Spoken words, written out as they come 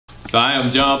So I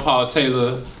am John Paul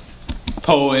Taylor,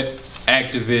 poet,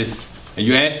 activist, and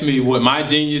you ask me what my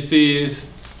genius is?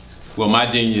 Well, my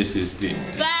genius is this.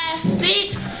 5,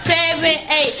 6, 7, 8.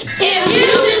 If you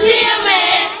should see a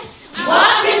man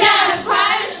walking down a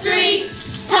quiet street,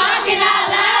 talking out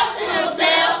loud to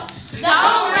himself,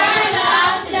 don't run in the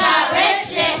opposite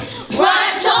direction,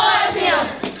 run towards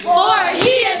him, or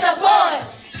he is a boy.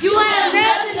 You have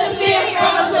nothing to fear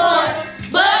from the Lord,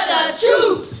 but the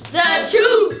truth, the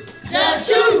truth, the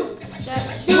truth.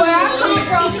 Where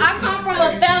I come from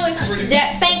a family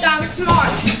that think I'm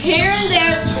smart. Here and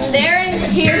there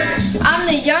and here. I'm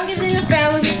the youngest in the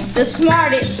family, the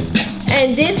smartest.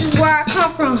 And this is where I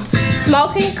come from.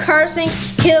 Smoking, cursing,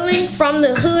 killing from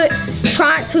the hood,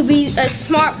 trying to be a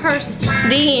smart person.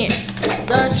 The end.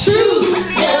 The truth,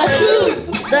 the truth,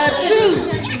 the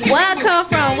truth. Where I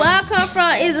come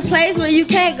from is a place where you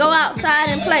can't go outside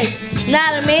and play.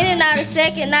 Not a minute, not a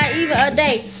second, not even a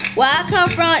day. Where I come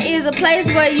from is a place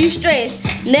where you stress,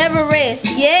 never rest.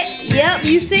 Yep,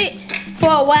 you sit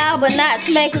for a while, but not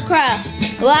to make a crowd.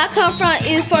 Where I come from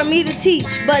is for me to teach,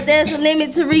 but there's a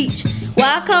limit to reach. Where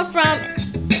I come from,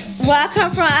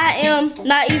 I am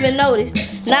not even noticed.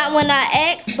 Not when I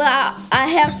ask, but I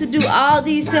have to do all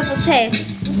these simple tasks.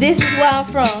 This is where I'm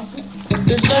from.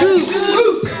 The truth,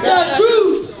 the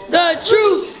truth, the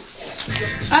truth.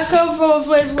 I come from a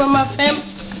place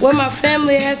where my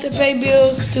family has to pay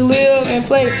bills to live and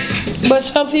play, but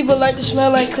some people like to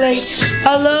smell like clay.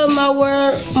 I love my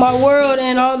world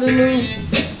and all the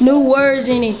new words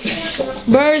in it.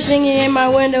 Birds singing in my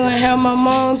window and how my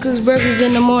mom cooks breakfast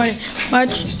in the morning. My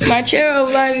chair of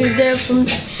life is there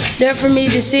for me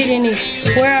to sit in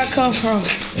it. Where I come from.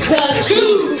 The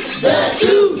truth, the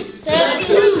truth, the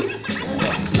truth.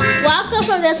 Where I come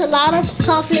from, there's a lot of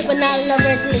conflict, but not enough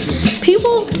resolution.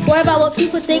 People worry about what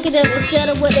people think of them instead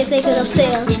of what they think of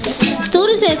themselves.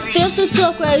 Students in 5th through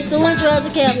 12th grade doing drugs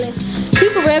and gambling.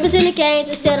 People representing gangs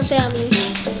instead of family.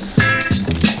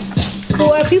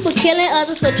 Where people killing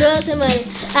others for drugs and money.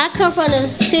 I come from the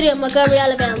city of Montgomery,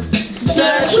 Alabama.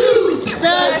 The truth,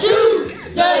 the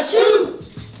truth, the truth.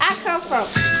 I come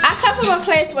from a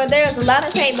place where there is a lot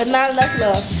of hate but not enough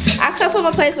love. I come from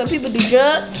a place where people do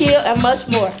drugs, kill, and much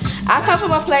more. I come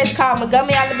from a place called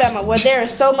Montgomery, Alabama, where there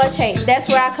is so much hate. That's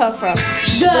where I come from.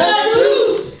 The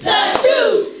truth, the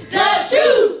truth, the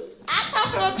truth. I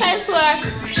come from a place where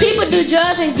people do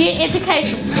drugs and get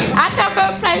education. I come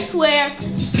from a place where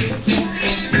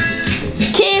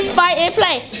kids fight and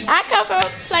play. I come from a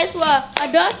place where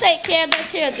adults take care of their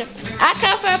children. I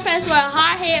come from a place where a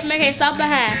hard head makes a soft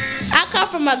behind. I come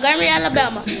from Montgomery,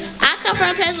 Alabama. I come from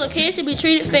a place where kids should be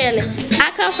treated fairly.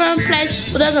 I come from a place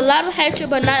where there's a lot of hatred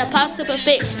but not a positive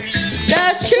affections.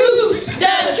 The truth,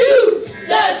 the truth,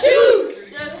 the truth,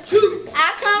 the truth.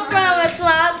 I come from a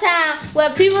small town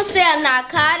where people sell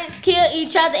narcotics, kill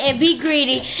each other, and be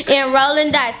greedy and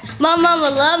rolling dice. My mama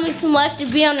loved me too much to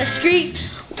be on the streets.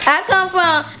 I come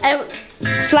from a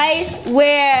place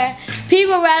where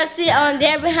people rather sit on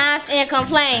their behinds and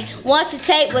complain. Want to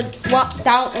take but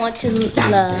don't want to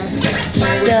love.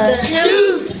 The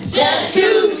truth, the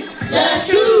truth, the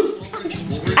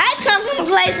truth. I come from a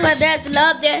place where there's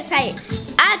love, there's hate.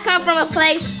 I come from a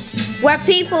place where I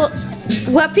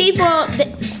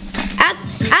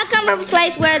come from a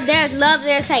place where there's love,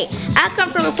 there's hate. I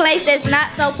come from a place that's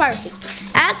not so perfect.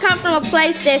 I come from a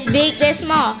place that's big, that's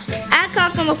small. I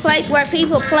come from a place where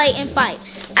people play and fight.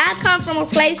 I come from a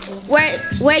place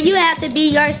where you have to be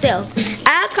yourself.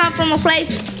 I come from a place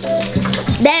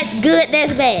that's good,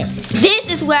 that's bad. This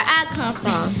is where I come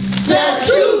from. The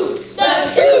truth,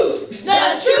 the truth,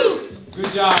 the truth.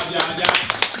 Good job, y'all.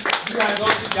 You gotta go.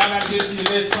 Y'all gotta get to your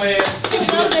next class.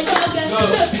 Go.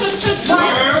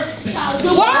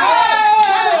 Word.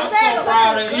 I'm so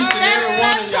proud of each and every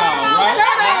one of y'all, right?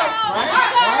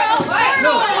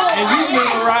 Look, and you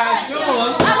memorized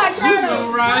yours. You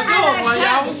memorized yours while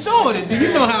y'all was doing it. Do you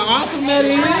know how awesome that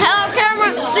is? Hello, camera.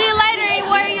 See you later,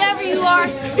 wherever you are.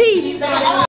 Peace.